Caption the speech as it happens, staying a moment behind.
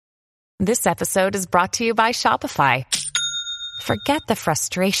This episode is brought to you by Shopify. Forget the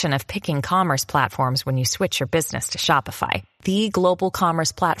frustration of picking commerce platforms when you switch your business to Shopify, the global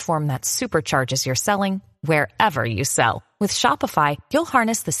commerce platform that supercharges your selling wherever you sell. With Shopify, you'll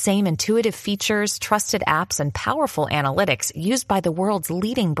harness the same intuitive features, trusted apps, and powerful analytics used by the world's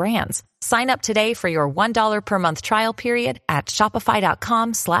leading brands. Sign up today for your $1 per month trial period at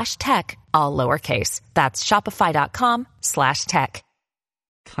shopify.com/tech, all lowercase. That's shopify.com/tech.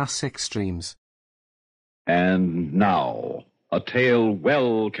 Classic streams. And now, a tale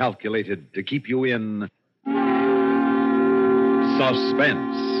well calculated to keep you in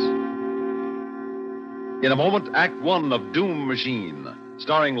suspense. In a moment, Act One of Doom Machine,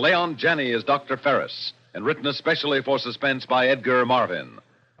 starring Leon Janney as Dr. Ferris, and written especially for suspense by Edgar Marvin.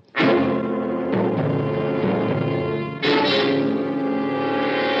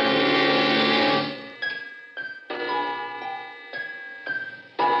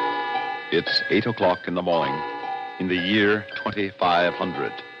 It's 8 o'clock in the morning in the year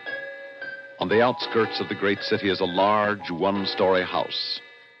 2500. On the outskirts of the great city is a large one-story house.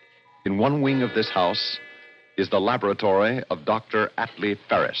 In one wing of this house is the laboratory of Dr. Atlee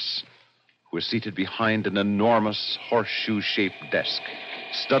Ferris, who is seated behind an enormous horseshoe-shaped desk,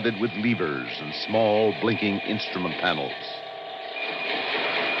 studded with levers and small blinking instrument panels.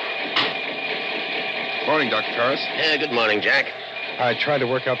 Morning, Dr. Ferris. Good morning, Jack. I tried to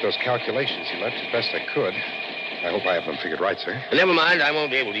work out those calculations you left as best I could. I hope I have them figured right, sir. Never mind, I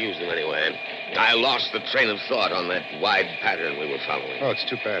won't be able to use them anyway. I lost the train of thought on that wide pattern we were following. Oh, it's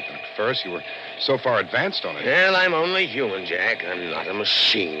too bad, Dr. Ferris. You were so far advanced on it. Well, I'm only human, Jack. I'm not a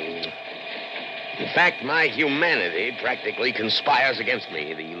machine. In fact, my humanity practically conspires against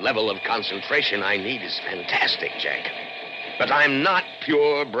me. The level of concentration I need is fantastic, Jack. But I'm not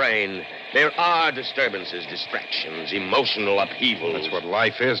pure brain. There are disturbances, distractions, emotional upheavals. That's what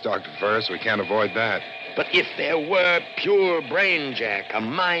life is, Dr. Ferris. We can't avoid that. But if there were pure brain, Jack, a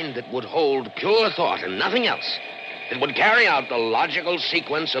mind that would hold pure thought and nothing else, that would carry out the logical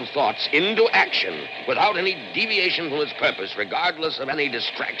sequence of thoughts into action without any deviation from its purpose, regardless of any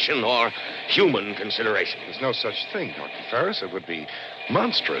distraction or human consideration. There's no such thing, Dr. Ferris. It would be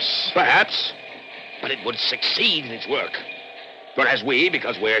monstrous. Perhaps, but it would succeed in its work. Whereas we,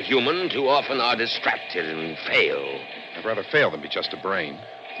 because we're human, too often are distracted and fail. I'd rather fail than be just a brain.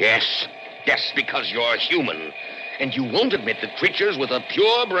 Yes, because you're human. And you won't admit that creatures with a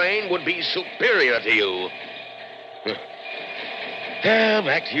pure brain would be superior to you. Well,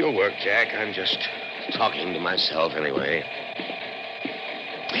 back to your work, Jack. I'm just talking to myself anyway.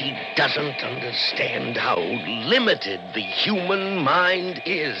 He doesn't understand how limited the human mind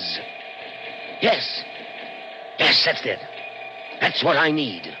is. Yes, that's it. That's what I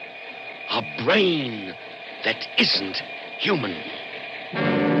need. A brain that isn't human.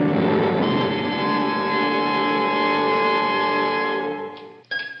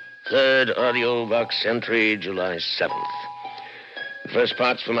 Third audio box entry, July 7th. The first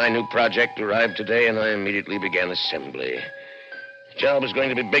parts for my new project arrived today, and I immediately began assembly. The job is going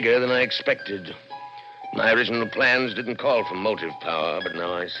to be bigger than I expected. My original plans didn't call for motive power, but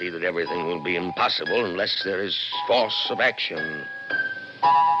now I see that everything will be impossible unless there is force of action.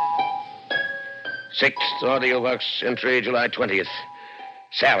 Sixth audio box entry, July 20th.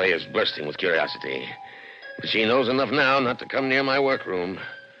 Sally is bursting with curiosity, but she knows enough now not to come near my workroom.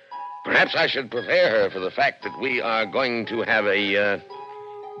 Perhaps I should prepare her for the fact that we are going to have a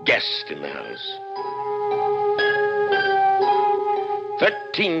guest in the house.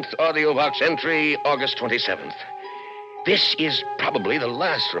 13th audio box entry, August 27th. This is probably the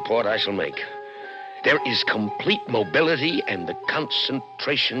last report I shall make. There is complete mobility, and the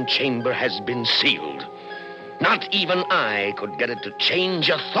concentration chamber has been sealed. Not even I could get it to change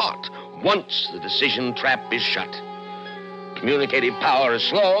a thought once the decision trap is shut. Communicative power is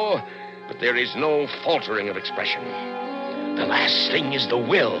slow, but there is no faltering of expression. The last thing is the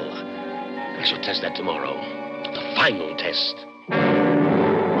will. I shall test that tomorrow. The final test.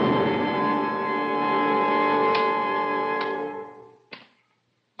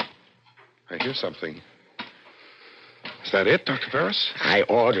 I hear something. Is that it, Dr. Ferris? I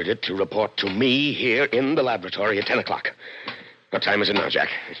ordered it to report to me here in the laboratory at 10 o'clock. What time is it now, Jack?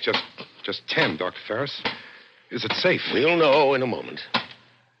 It's just 10, Dr. Ferris. Is it safe? We'll know in a moment.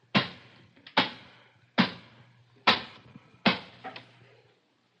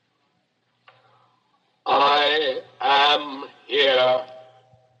 I am here,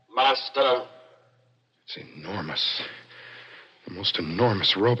 Master. It's enormous. The most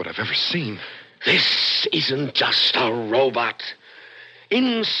enormous robot I've ever seen. This isn't just a robot.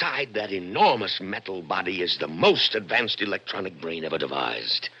 Inside that enormous metal body is the most advanced electronic brain ever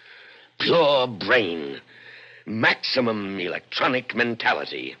devised. pure brain, maximum electronic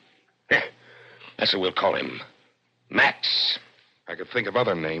mentality. That's what we'll call him. Max. I could think of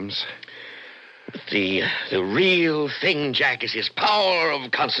other names. The real thing, Jack, is his power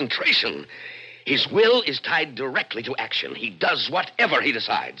of concentration. His will is tied directly to action. He does whatever he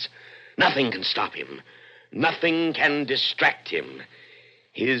decides. Nothing can stop him. Nothing can distract him.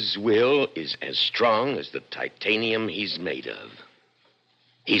 His will is as strong as the titanium he's made of.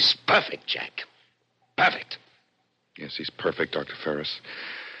 He's perfect, Jack. Perfect. Yes, he's perfect, Dr. Ferris.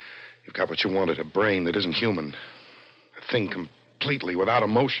 You've got what you wanted, a brain that isn't human. A thing completely without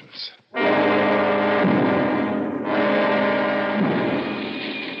emotions.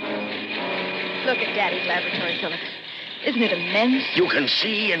 Look at Daddy's laboratory, Philip. Isn't it immense? You can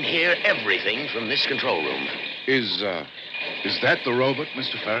see and hear everything from this control room. Is that the robot,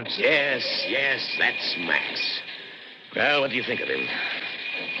 Mr. Ferris? Yes, that's Max. Well, what do you think of him?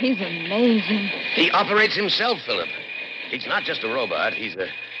 He's amazing. He operates himself, Philip. He's not just a robot. He's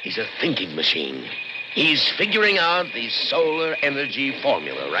a thinking machine. He's figuring out the solar energy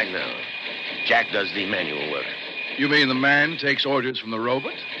formula right now. Jack does the manual work. You mean the man takes orders from the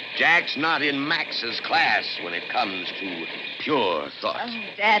robot? Jack's not in Max's class when it comes to pure thought. Oh,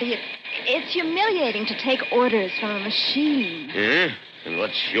 Daddy, it's humiliating to take orders from a machine. Yeah? And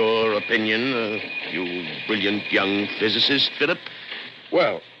what's your opinion, you brilliant young physicist, Philip?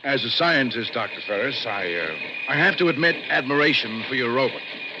 Well, as a scientist, Dr. Ferris, I have to admit admiration for your robot,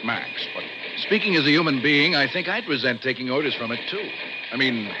 Max. But speaking as a human being, I think I'd resent taking orders from it, too. I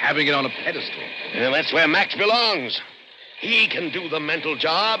mean, having it on a pedestal. Well, that's where Max belongs. He can do the mental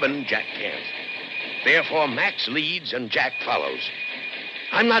job, and Jack can't. Therefore, Max leads and Jack follows.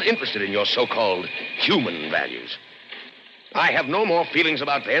 I'm not interested in your so-called human values. I have no more feelings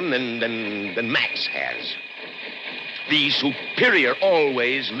about them than Max has. The superior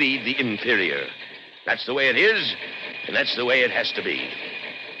always lead the inferior. That's the way it is, and that's the way it has to be.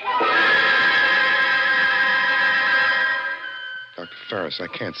 Dr. Ferris, I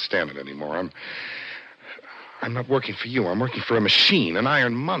can't stand it anymore. I'm not working for you. I'm working for a machine, an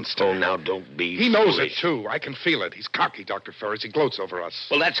iron monster. Oh, now don't be He knows foolish. it, too. I can feel it. He's cocky, Dr. Ferris. He gloats over us.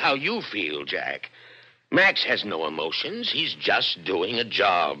 Well, that's how you feel, Jack. Max has no emotions. He's just doing a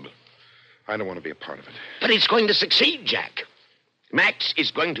job. I don't want to be a part of it. But it's going to succeed, Jack. Max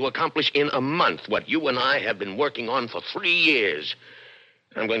is going to accomplish in a month what you and I have been working on for 3 years.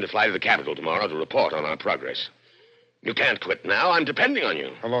 I'm going to fly to the Capitol tomorrow to report on our progress. You can't quit now. I'm depending on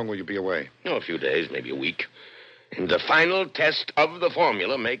you. How long will you be away? Oh, a few days, maybe a week. And the final test of the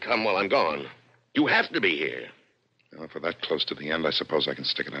formula may come while I'm gone. You have to be here. Well, if we're that close to the end, I suppose I can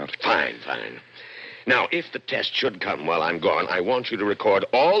stick it out. Fine. Now, if the test should come while I'm gone, I want you to record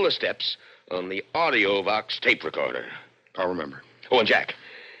all the steps on the AudioVox tape recorder. I'll remember. Oh, and Jack,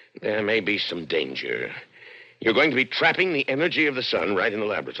 there may be some danger. You're going to be trapping the energy of the sun right in the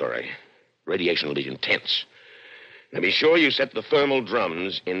laboratory. Radiation will be intense. Now, be sure you set the thermal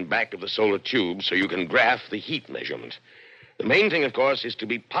drums in back of the solar tube so you can graph the heat measurement. The main thing, of course, is to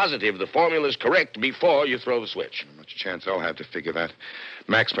be positive the formula's correct before you throw the switch. How much chance I'll have to figure that.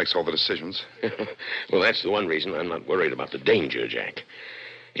 Max makes all the decisions. Well, that's the one reason I'm not worried about the danger, Jack.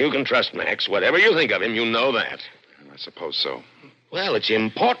 You can trust Max. Whatever you think of him, you know that. I suppose so. Well, it's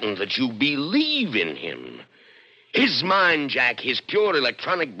important that you believe in him. His mind, Jack, his pure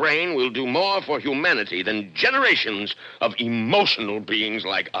electronic brain will do more for humanity than generations of emotional beings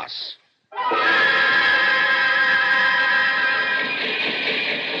like us.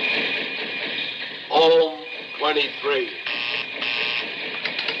 Home 23.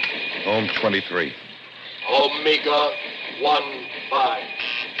 Home 23. Omega 15.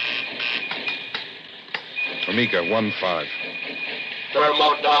 Omega 15.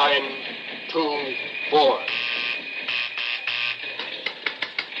 Thermodyne 24.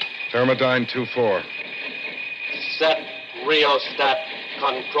 Thermodyne 24. Set rheostat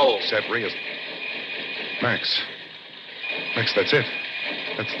control. Set Rios. Max, that's it.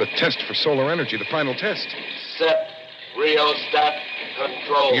 That's the test for solar energy, the final test. Set rheostat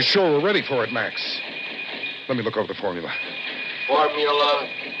control. You sure we're ready for it, Max? Let me look over the formula. Formula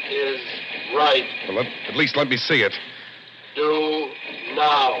is right. Well, at least let me see it. Do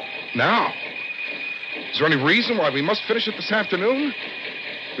now. Now? Is there any reason why we must finish it this afternoon?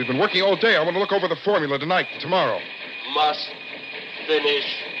 We've been working all day. I want to look over the formula tonight and tomorrow. Must finish.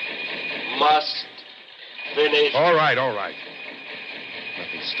 Must finish. All right.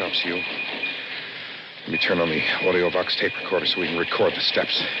 Nothing stops you. Let me turn on the AudioVox tape recorder so we can record the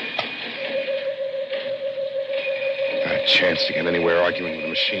steps. Not a chance to get anywhere arguing with a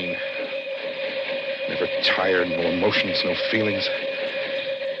machine. Never tired, no emotions, no feelings.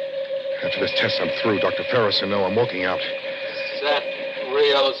 After this test, I'm through. Dr. Ferris, and no, I'm walking out. Set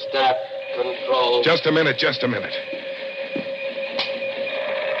rheostat control. Just a minute.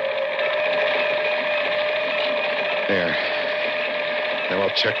 There. Now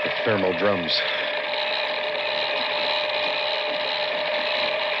I'll check the thermal drums.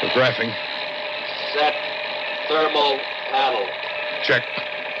 For graphing. Set thermal panel. Check.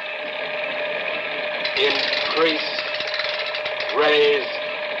 Increase. Raise.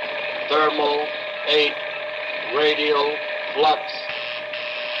 Thermal 8. Radial flux.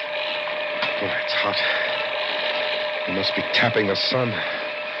 Boy, it's hot. You must be tapping the sun.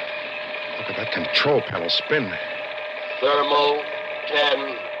 Look at that control panel spin. Thermal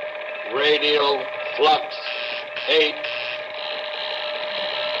 10. Radial flux 8.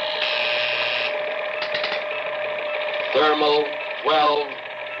 Thermal 12.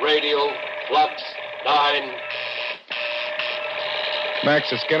 Radial flux 9.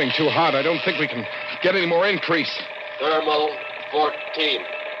 Max, it's getting too hot. I don't think we can get any more increase. Thermal 14.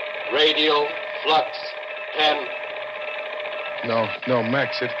 Radial flux 10. No,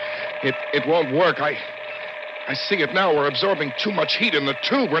 Max, it won't work. I see it now. We're absorbing too much heat in the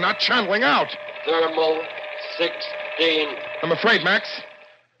tube. We're not channeling out. Thermal 16. I'm afraid, Max.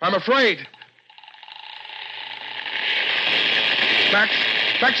 I'm afraid.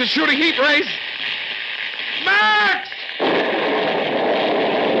 Max is shooting heat rays. Max!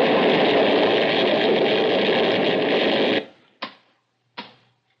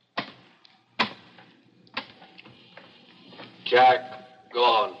 Jack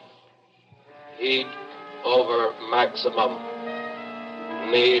gone. Heat over maximum.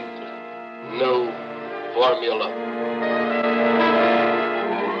 Need new formula.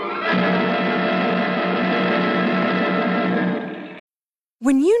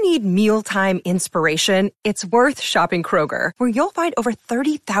 When you need mealtime inspiration, it's worth shopping Kroger, where you'll find over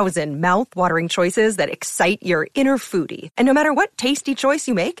 30,000 mouth-watering choices that excite your inner foodie. And no matter what tasty choice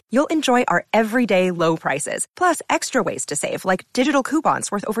you make, you'll enjoy our everyday low prices, plus extra ways to save, like digital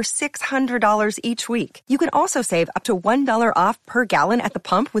coupons worth over $600 each week. You can also save up to $1 off per gallon at the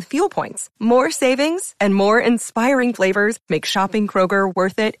pump with fuel points. More savings and more inspiring flavors make shopping Kroger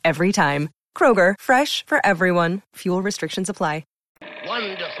worth it every time. Kroger, fresh for everyone. Fuel restrictions apply.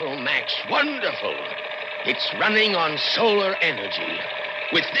 Wonderful, Max, wonderful. It's running on solar energy.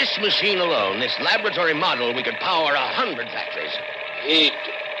 With this machine alone, this laboratory model, we could power 100 factories. Heat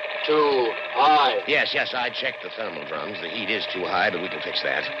too high. Yes, I checked the thermal drums. The heat is too high, but we can fix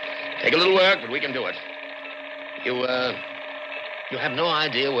that. Take a little work, but we can do it. You have no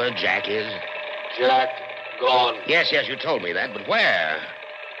idea where Jack is? Jack gone. Yes, you told me that, but where?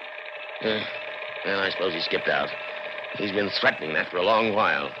 Well, I suppose he skipped out. He's been threatening that for a long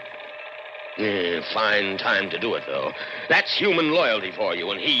while. Fine time to do it, though. That's human loyalty for you,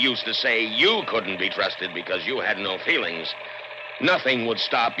 and he used to say you couldn't be trusted because you had no feelings. Nothing would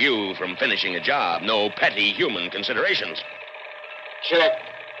stop you from finishing a job. No petty human considerations. Check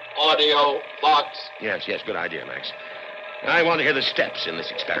audio box. Yes, good idea, Max. I want to hear the steps in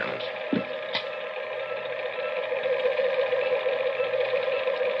this experiment.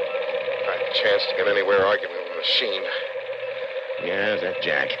 I had a chance to get anywhere arguing with the machine. Yes, that's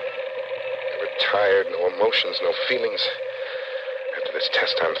Jack. Never tired, no emotions, no feelings. After this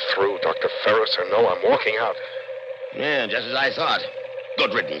test, I'm through. Dr. Ferris or no, I'm walking out. Yeah, just as I thought.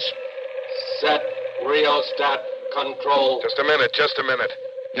 Good riddance. Set rheostat control. Just a minute.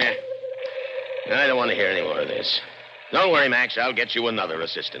 Nah. I don't want to hear any more of this. Don't worry, Max. I'll get you another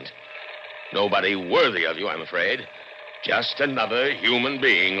assistant. Nobody worthy of you, I'm afraid. Just another human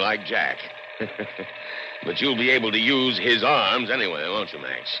being like Jack. But you'll be able to use his arms anyway, won't you,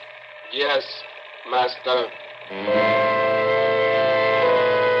 Max? Yes, Master.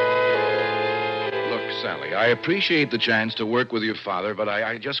 Look, Sally, I appreciate the chance to work with your father, but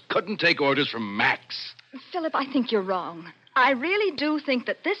I just couldn't take orders from Max. Philip, I think you're wrong. I really do think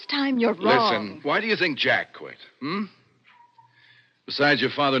that this time you're wrong. Listen, why do you think Jack quit? Besides, your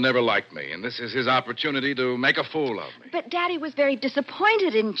father never liked me, and this is his opportunity to make a fool of me. But Daddy was very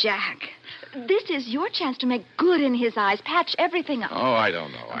disappointed in Jack. This is your chance to make good in his eyes, patch everything up. Oh, I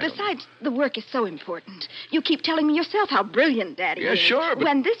don't know. Besides, the work is so important. You keep telling me yourself how brilliant Daddy is. Yeah, sure, but...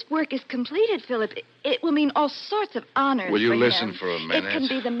 When this work is completed, Philip, it will mean all sorts of honors. Will you for listen him. for a minute? It can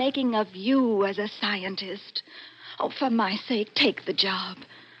be the making of you as a scientist. Oh, for my sake, take the job.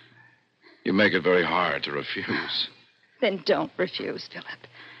 You make it very hard to refuse. Then don't refuse, Philip.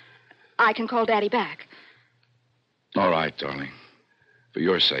 I can call Daddy back. All right, darling. For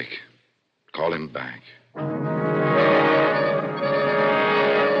your sake, call him back.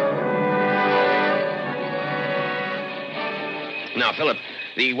 Now, Philip,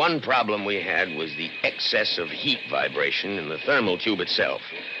 The one problem we had was the excess of heat vibration in the thermal tube itself.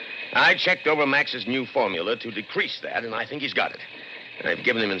 I checked over Max's new formula to decrease that, and I think he's got it. And I've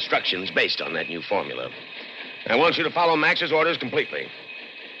given him instructions based on that new formula. I want you to follow Max's orders completely.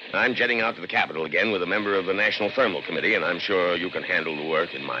 I'm jetting out to the capital again with a member of the National Thermal Committee, and I'm sure you can handle the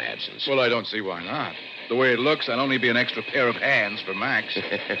work in my absence. Well, I don't see why not. The way it looks, I'll only be an extra pair of hands for Max.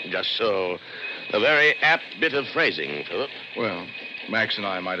 Just so. A very apt bit of phrasing, Philip. Well, Max and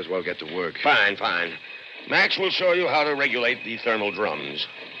I might as well get to work. Fine. Max will show you how to regulate the thermal drums.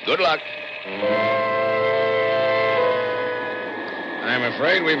 Good luck. I'm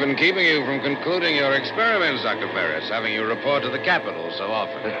afraid we've been keeping you from concluding your experiments, Dr. Ferris, having you report to the Capitol so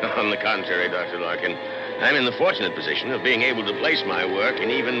often. On the contrary, Dr. Larkin, I'm in the fortunate position of being able to place my work in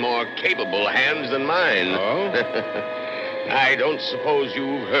even more capable hands than mine. Oh? I don't suppose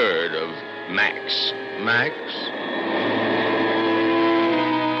you've heard of Max. Max?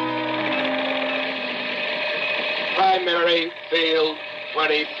 Primary field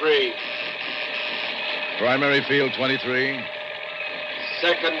 23. Primary field 23.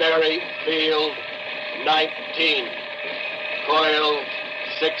 Secondary field 19. Coil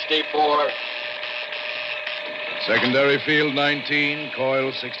 64. Secondary field 19,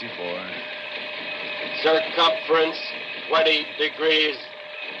 coil 64. Circumference 20 degrees.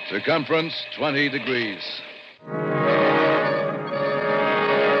 Circumference 20 degrees. But,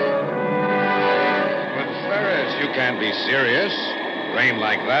 Ferris, you can't be serious. Rain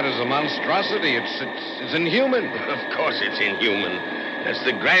like that is a monstrosity. It's inhuman. Of course it's inhuman. That's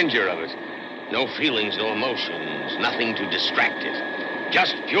the grandeur of it. No feelings, no emotions, nothing to distract it.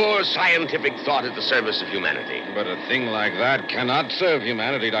 Just pure scientific thought at the service of humanity. But a thing like that cannot serve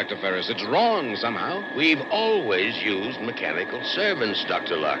humanity, Dr. Ferris. It's wrong somehow. We've always used mechanical servants,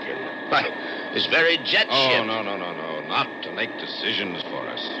 Dr. Larkin. Why, this very jet ship... Oh, no. Not to make decisions for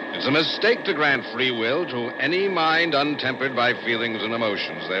us. It's a mistake to grant free will to any mind untempered by feelings and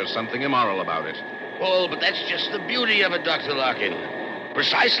emotions. There's something immoral about it. Oh, but that's just the beauty of it, Dr. Larkin.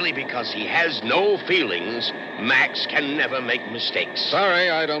 Precisely because he has no feelings, Max can never make mistakes. Sorry,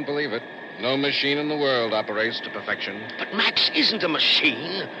 I don't believe it. No machine in the world operates to perfection. But Max isn't a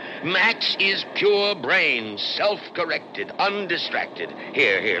machine. Max is pure brain, self-corrected, undistracted.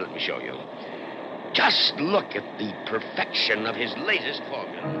 Here, let me show you. Just look at the perfection of his latest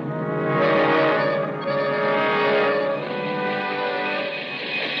formula.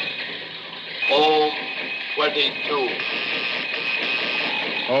 Ohm 22.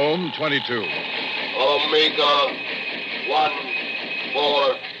 Ohm 22. Omega 1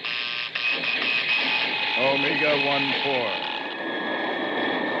 4. Omega 1 4.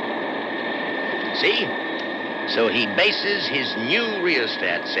 See? So he bases his new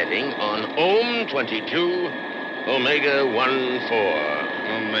rheostat setting on Ohm 22, Omega 1 4.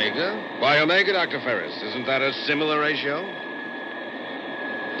 Omega? Why Omega, Dr. Ferris? Isn't that a similar ratio?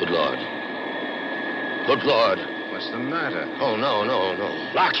 Good Lord. Good Lord. What's the matter? Oh, no.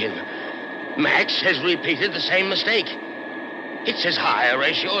 Larkin, Max has repeated the same mistake. It's as high a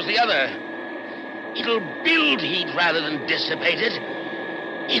ratio as the other. It'll build heat rather than dissipate it.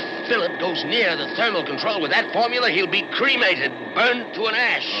 If Philip goes near the thermal control with that formula, he'll be cremated, burnt to an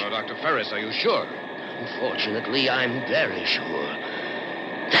ash. Oh, Dr. Ferris, are you sure? Unfortunately, I'm very sure.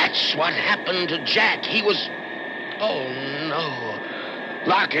 That's what happened to Jack. He was... Oh, no.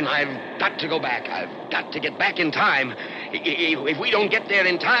 Larkin, I've got to go back. I've got to get back in time. If we don't get there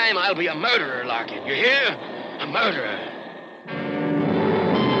in time, I'll be a murderer, Larkin. You hear? A murderer.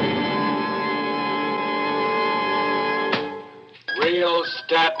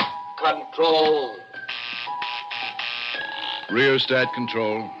 Rheostat control. Rheostat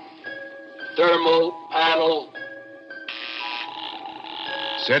control. Thermal panel.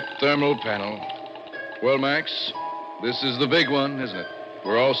 Set thermal panel. Well, Max, this is the big one, isn't it?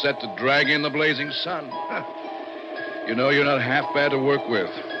 We're all set to drag in the blazing sun. You know, you're not half bad to work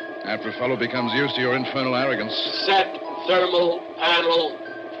with. After a fellow becomes used to your infernal arrogance. Set thermal panel.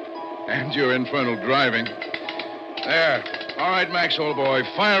 And your infernal driving. There. All right, Max, old boy.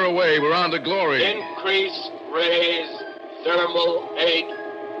 Fire away. We're on to glory. Increase, raise, thermal 8,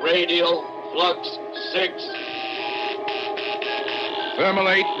 radial flux 6. Thermal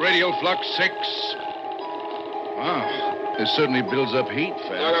 8, radial flux 6. Wow. This certainly builds up heat fast.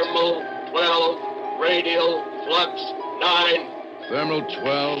 Thermal 12, radial flux 9. Thermal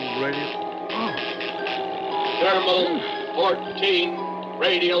 12, radial... Oh. Thermal 14,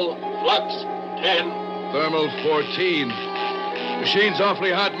 radial flux 10. Thermal 14. Machine's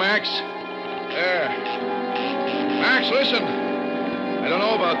awfully hot, Max. There. Max, listen. I don't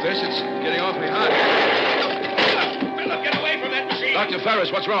know about this. It's getting awfully hot. Philip, get away from that machine. Dr. Ferris,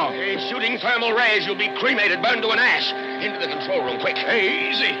 what's wrong? He's shooting thermal rays. You'll be cremated, burned to an ash. Into the control room, quick.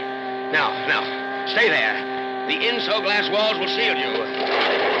 Hey, easy. Now, stay there. The inso glass walls will shield you.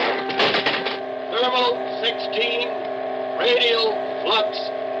 Thermal 16, radial flux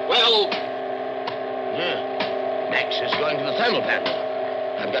 12. Max is going to the thermal panel.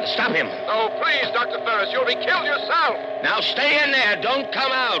 I've got to stop him. Oh, please, Dr. Ferris, you'll be killed yourself. Now stay in there. Don't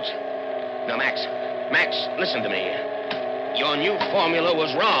come out. Now, Max, listen to me. Your new formula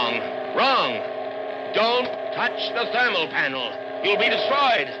was wrong. Wrong. Don't touch the thermal panel. You'll be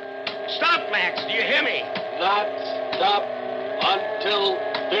destroyed. Stop, Max. Do you hear me? Not stop until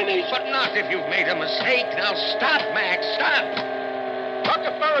finished. But not if you've made a mistake. Now stop, Max. Stop.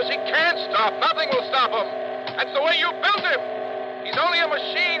 Dr. Ferris, he can't stop. Nothing will stop him. That's the way you built him. He's only a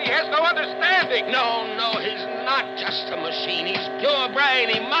machine. He has no understanding. No, he's not just a machine. He's pure brain.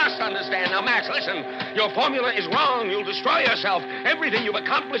 He must understand. Now, Max, listen. Your formula is wrong. You'll destroy yourself. Everything you've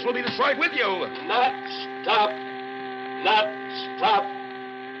accomplished will be destroyed with you. Not stop. Not stop.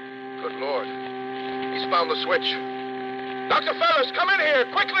 Good Lord. He's found the switch. Dr. Ferris, come in here,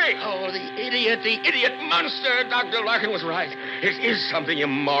 quickly! Oh, the idiot monster! Dr. Larkin was right. It is something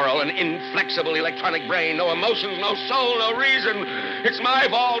immoral, an inflexible electronic brain. No emotions, no soul, no reason. It's my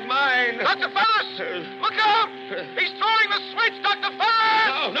fault, mine. Dr. Ferris! Look out! He's throwing the switch, Dr.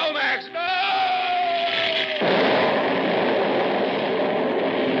 Ferris! No, Max, no!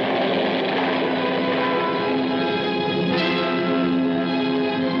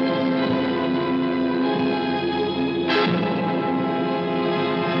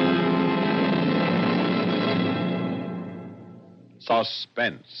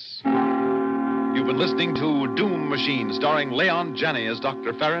 Suspense. You've been listening to Doom Machine, starring Leon Janney as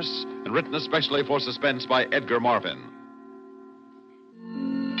Dr. Ferris, and written especially for Suspense by Edgar Marvin.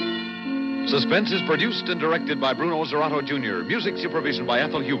 Suspense is produced and directed by Bruno Zerato Jr., music supervision by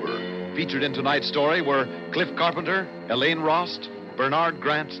Ethel Huber. Featured in tonight's story were Cliff Carpenter, Elaine Rost, Bernard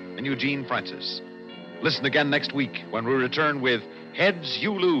Grant, and Eugene Francis. Listen again next week when we return with Heads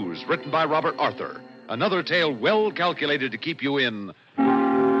You Lose, written by Robert Arthur. Another tale well calculated to keep you in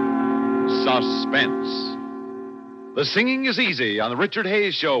suspense. The Singing is Easy on the Richard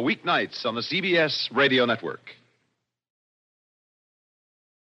Hayes Show, weeknights on the CBS Radio Network.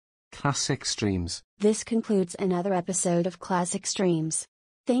 Classic Streams. This concludes another episode of Classic Streams.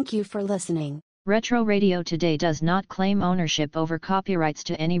 Thank you for listening. Retro Radio Today does not claim ownership over copyrights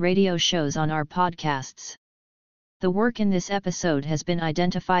to any radio shows on our podcasts. The work in this episode has been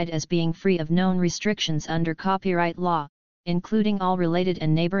identified as being free of known restrictions under copyright law, including all related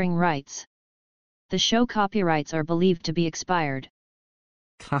and neighboring rights. The show copyrights are believed to be expired.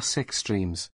 Classic Streams.